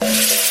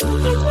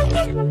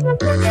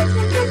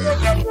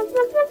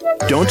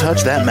Don't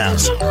touch that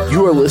mouse.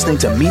 You are listening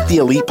to Meet the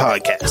Elite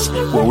Podcast,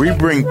 where we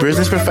bring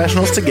business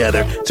professionals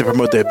together to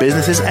promote their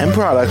businesses and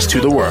products to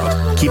the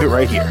world. Keep it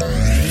right here.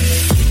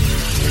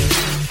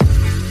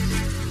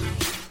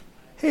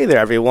 Hey there,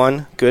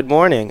 everyone. Good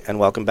morning, and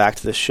welcome back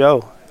to the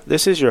show.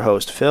 This is your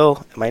host,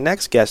 Phil, and my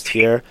next guest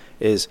here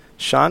is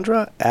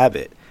Chandra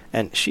Abbott,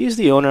 and she's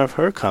the owner of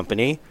her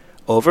company,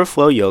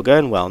 Overflow Yoga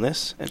and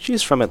Wellness, and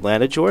she's from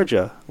Atlanta,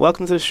 Georgia.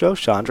 Welcome to the show,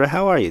 Chandra.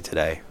 How are you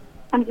today?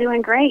 I'm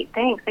doing great.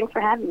 Thanks. Thanks for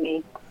having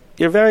me.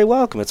 You're very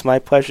welcome. It's my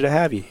pleasure to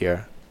have you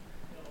here.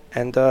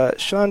 And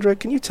Chandra,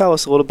 can you tell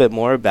us a little bit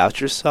more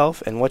about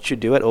yourself and what you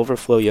do at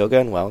Overflow Yoga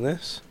and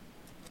Wellness?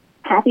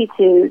 Happy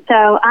to. So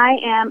I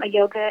am a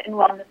yoga and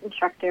wellness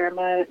instructor. I'm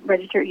a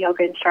registered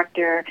yoga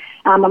instructor.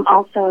 I'm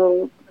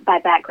also, by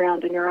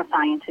background, a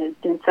neuroscientist.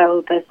 And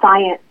so the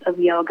science of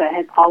yoga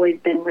has always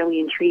been really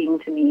intriguing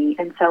to me.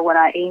 And so what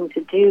I aim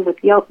to do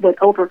with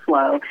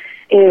Overflow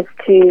is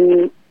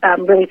to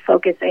really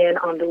focus in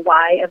on the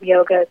why of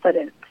yoga so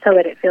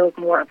that it feels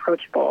more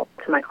approachable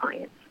to my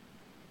clients.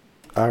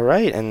 All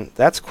right. And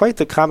that's quite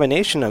the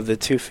combination of the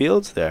two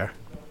fields there.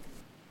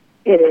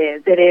 It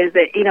is.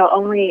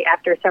 Only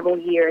after several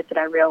years did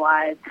I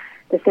realize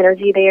the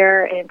synergy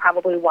there and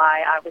probably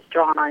why I was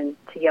drawn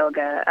to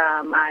yoga.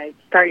 I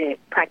started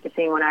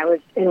practicing when I was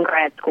in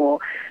grad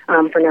school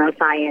for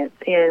neuroscience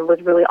and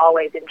was really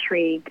always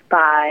intrigued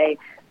by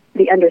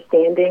the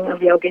understanding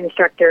of yoga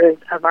instructors,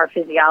 of our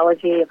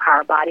physiology, of how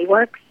our body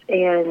works,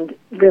 and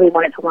really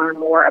wanted to learn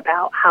more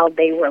about how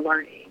they were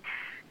learning.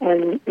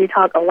 And we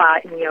talk a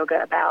lot in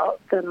yoga about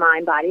the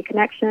mind-body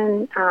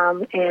connection,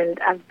 and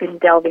I've been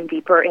delving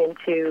deeper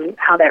into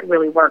how that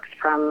really works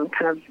from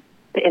kind of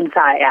the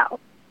inside out.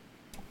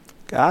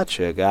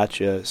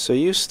 Gotcha. So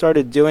you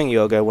started doing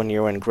yoga when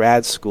you were in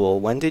grad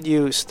school. When did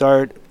you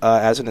start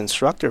as an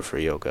instructor for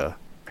yoga?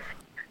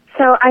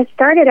 So I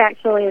started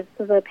actually as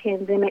a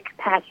pandemic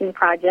passion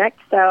project.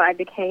 So I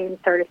became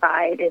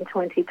certified in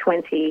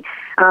 2020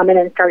 and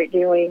then started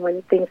doing,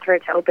 when things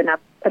started to open up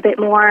a bit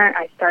more,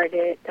 I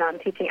started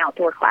teaching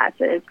outdoor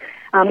classes,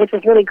 which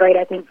was really great,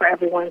 I think, for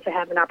everyone to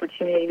have an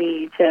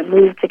opportunity to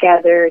move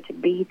together, to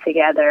be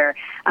together.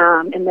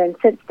 And then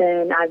since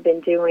then, I've been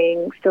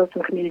doing still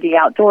some community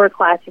outdoor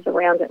classes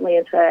around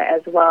Atlanta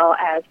as well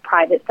as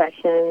private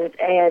sessions.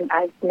 And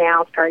I've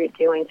now started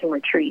doing some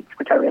retreats,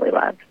 which I really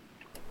love.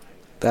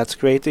 That's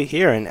great to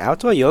hear. And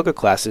outdoor yoga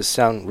classes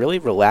sound really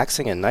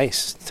relaxing and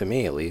nice, to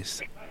me at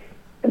least.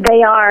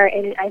 They are,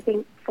 and I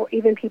think for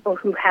even people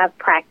who have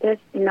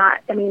practiced, now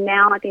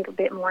I think a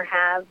bit more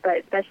have, but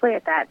especially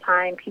at that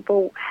time,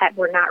 people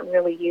were not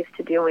really used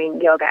to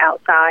doing yoga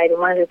outside. And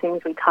one of the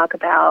things we talk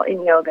about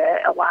in yoga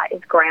a lot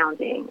is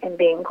grounding and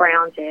being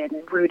grounded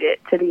and rooted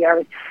to the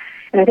earth.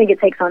 And I think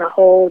it takes on a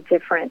whole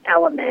different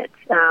element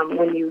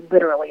when you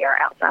literally are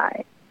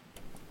outside.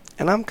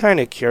 And I'm kind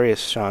of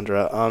curious,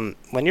 Chandra,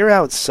 when you're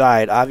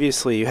outside,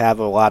 obviously you have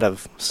a lot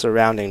of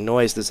surrounding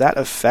noise. Does that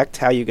affect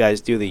how you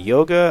guys do the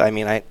yoga? I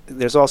mean,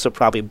 there's also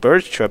probably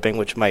birds chirping,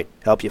 which might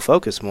help you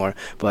focus more,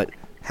 but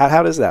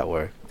how does that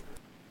work?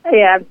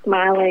 Yeah, I'm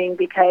smiling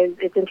because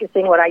it's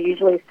interesting what I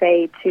usually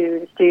say to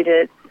the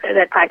students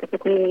that practice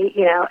with me,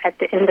 at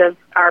the end of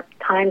our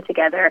time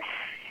together,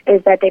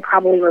 is that they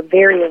probably were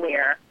very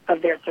aware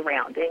of their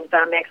surroundings.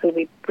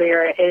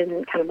 We're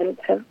in kind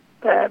of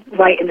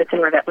right in the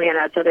center of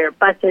Atlanta, so there are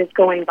buses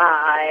going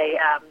by,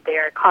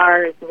 there are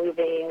cars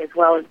moving, as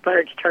well as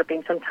birds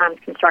chirping, sometimes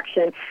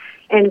construction.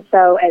 And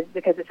so,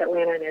 because it's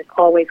Atlanta and there's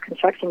always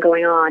construction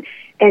going on,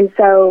 and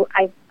so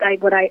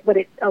what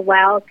it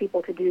allows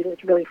people to do is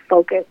really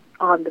focus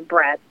on the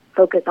breath,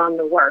 focus on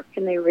the work,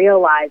 and they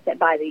realize that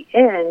by the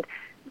end,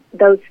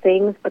 those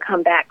things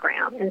become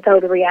background. And so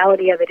the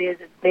reality of it is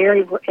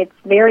it's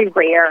very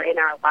rare in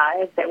our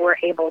lives that we're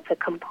able to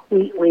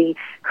completely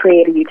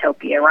create a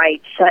utopia,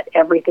 right? Shut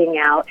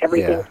everything out.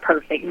 Everything's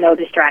perfect, no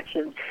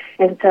distractions.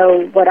 And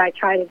so what I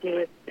try to do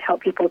is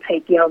help people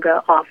take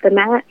yoga off the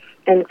mat.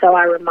 And so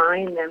I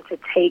remind them to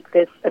take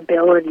this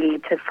ability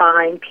to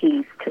find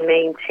peace, to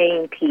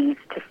maintain peace,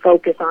 to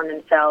focus on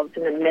themselves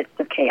in the midst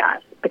of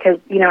chaos. Because,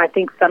 I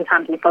think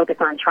sometimes we focus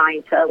on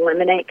trying to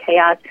eliminate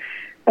chaos.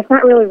 That's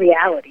not really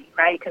reality,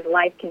 right? Because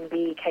life can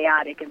be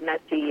chaotic and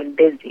messy and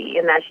busy,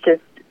 and that's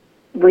just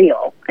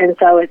real. And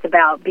so it's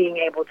about being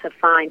able to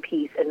find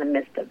peace in the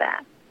midst of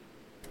that.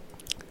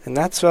 And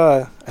that's,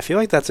 I feel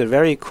like that's a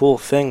very cool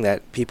thing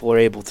that people are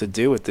able to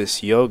do with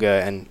this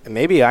yoga, and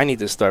maybe I need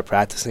to start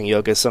practicing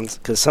yoga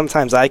because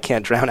sometimes I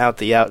can't drown out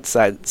the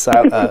outside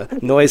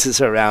noises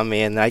around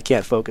me, and I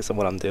can't focus on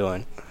what I'm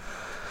doing.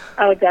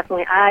 Oh,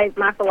 definitely.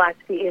 My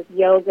philosophy is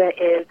yoga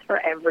is for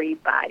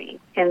everybody.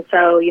 And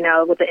so,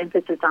 with the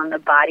emphasis on the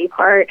body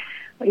part,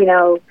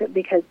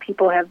 because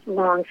people have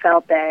long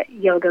felt that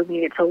yoga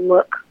needed to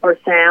look or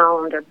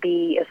sound or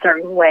be a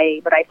certain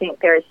way. But I think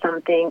there is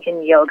something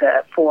in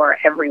yoga for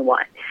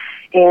everyone.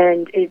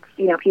 And it's,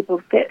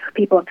 people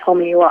have told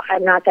me, well,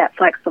 I'm not that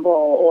flexible,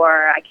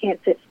 or I can't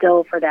sit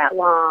still for that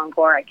long,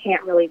 or I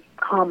can't really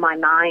calm my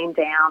mind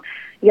down.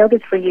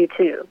 Yoga's for you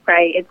too,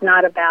 right? It's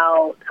not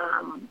about,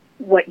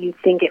 what you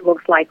think it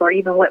looks like or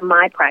even what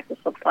my practice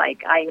looks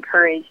like. I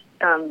encourage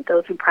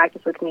those who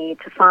practice with me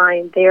to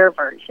find their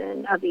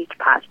version of each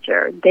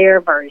posture, their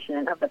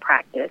version of the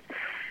practice,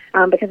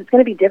 because it's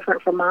going to be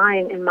different from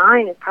mine, and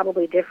mine is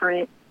probably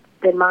different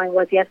than mine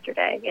was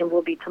yesterday and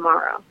will be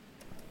tomorrow.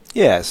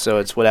 Yeah, so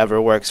it's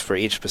whatever works for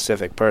each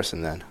specific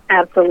person then.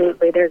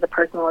 Absolutely. There's a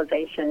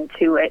personalization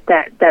to it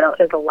that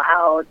is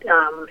allowed,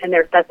 and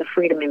that's the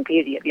freedom and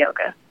beauty of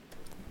yoga.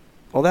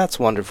 Well, that's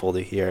wonderful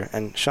to hear.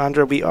 And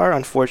Chandra, we are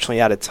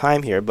unfortunately out of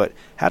time here, but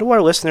how do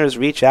our listeners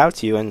reach out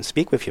to you and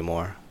speak with you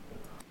more?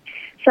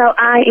 So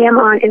I am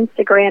on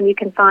Instagram. You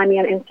can find me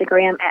on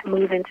Instagram at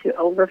Move Into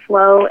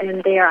Overflow,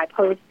 and there I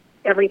post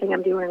everything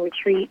I'm doing,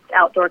 retreats,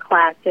 outdoor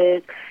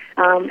classes,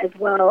 as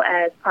well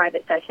as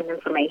private session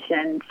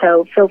information.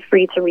 So feel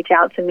free to reach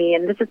out to me,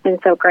 and this has been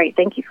so great.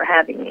 Thank you for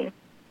having me.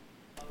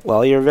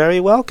 Well, you're very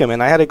welcome,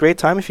 and I had a great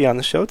time with you on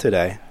the show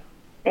today.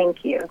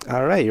 Thank you.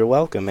 All right, you're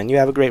welcome, and you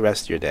have a great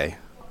rest of your day.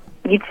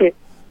 You too.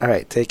 All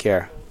right, take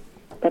care.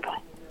 Bye-bye.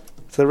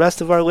 To the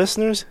rest of our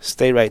listeners,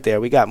 stay right there.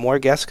 We got more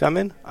guests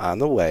coming on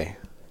the way.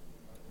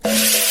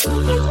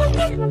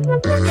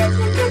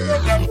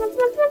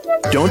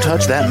 Don't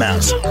touch that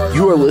mouse.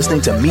 You are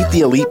listening to Meet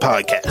the Elite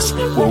Podcast,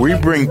 where we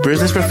bring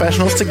business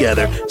professionals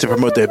together to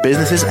promote their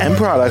businesses and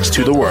products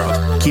to the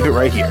world. Keep it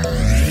right here.